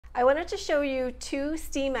I wanted to show you two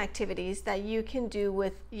STEAM activities that you can do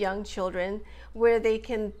with young children where they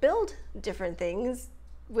can build different things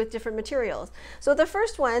with different materials. So the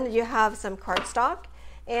first one, you have some cardstock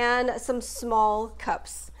and some small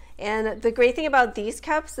cups. And the great thing about these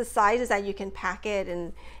cups, the size, is that you can pack it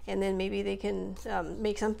and then maybe they can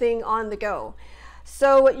make something on the go.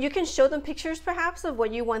 So you can show them pictures perhaps of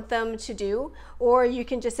what you want them to do, or you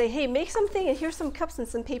can just say, hey, make something and here's some cups and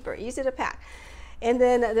some paper, easy to pack. And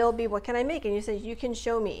then they'll be, what can I make? And you say, you can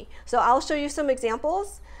show me. So I'll show you some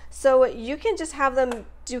examples. So you can just have them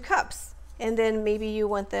do cups, and then maybe you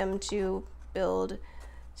want them to build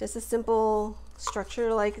just a simple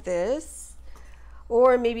structure like this,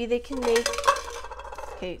 or maybe they can make,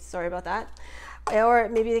 okay, sorry about that, or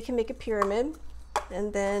maybe they can make a pyramid,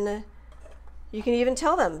 and then you can even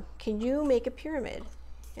tell them, can you make a pyramid?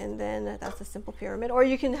 And then that's a simple pyramid. Or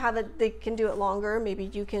you can have it, they can do it longer. Maybe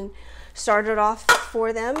you can start it off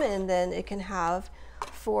for them and then it can have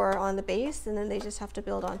 4 on the base and then they just have to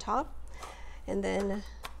build on top and then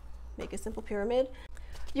make a simple pyramid.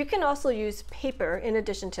 You can also use paper in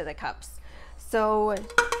addition to the cups. So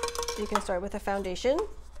you can start with a foundation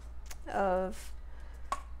of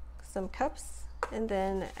some cups and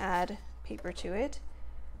then add paper to it.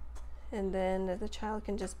 And then the child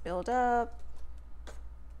can just build up.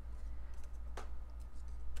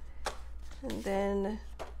 And then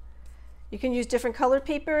you can use different colored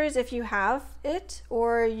papers if you have it,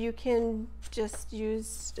 or you can just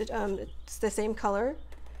use it, it's the same color.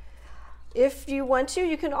 If you want to,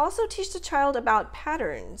 you can also teach the child about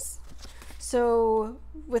patterns. So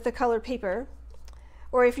with the colored paper,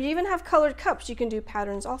 or if you even have colored cups, you can do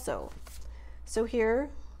patterns also. So here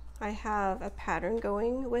I have a pattern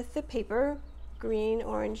going with the paper, green,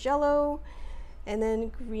 orange, yellow, and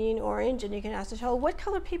then green, orange, and you can ask the child, what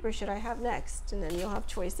color paper should I have next? And then you'll have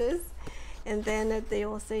choices. And then they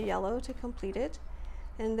will say yellow to complete it.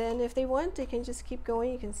 And then if they want, they can just keep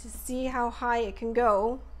going. You can see how high it can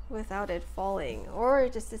go without it falling, or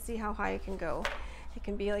just to see how high it can go. It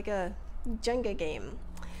can be like a Jenga game.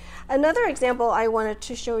 Another example I wanted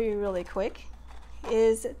to show you really quick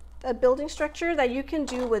is a building structure that you can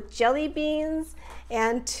do with jelly beans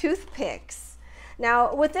and toothpicks.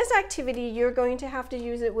 Now, with this activity, you're going to have to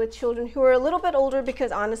use it with children who are a little bit older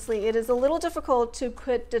because honestly, it is a little difficult to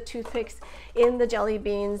put the toothpicks in the jelly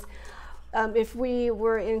beans. If we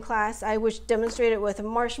were in class, I would demonstrate it with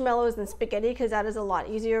marshmallows and spaghetti because that is a lot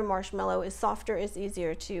easier. Marshmallow is softer, it's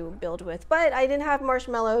easier to build with. But I didn't have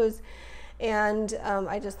marshmallows, and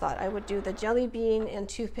I just thought I would do the jelly bean and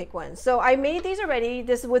toothpick one. So I made these already.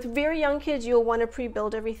 This, with very young kids, you'll want to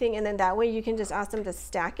pre-build everything, and then that way you can just ask them to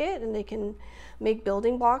stack it, and they can make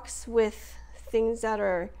building blocks with things that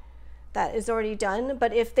is already done.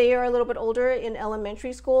 But if they are a little bit older in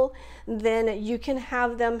elementary school, then you can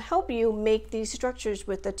have them help you make these structures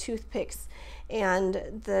with the toothpicks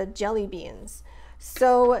and the jelly beans.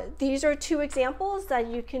 So these are 2 examples that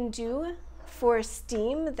you can do for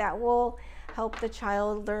STEAM that will help the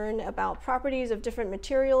child learn about properties of different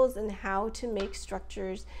materials and how to make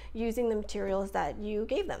structures using the materials that you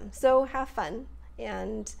gave them. So have fun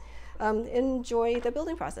and enjoy the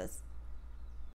building process.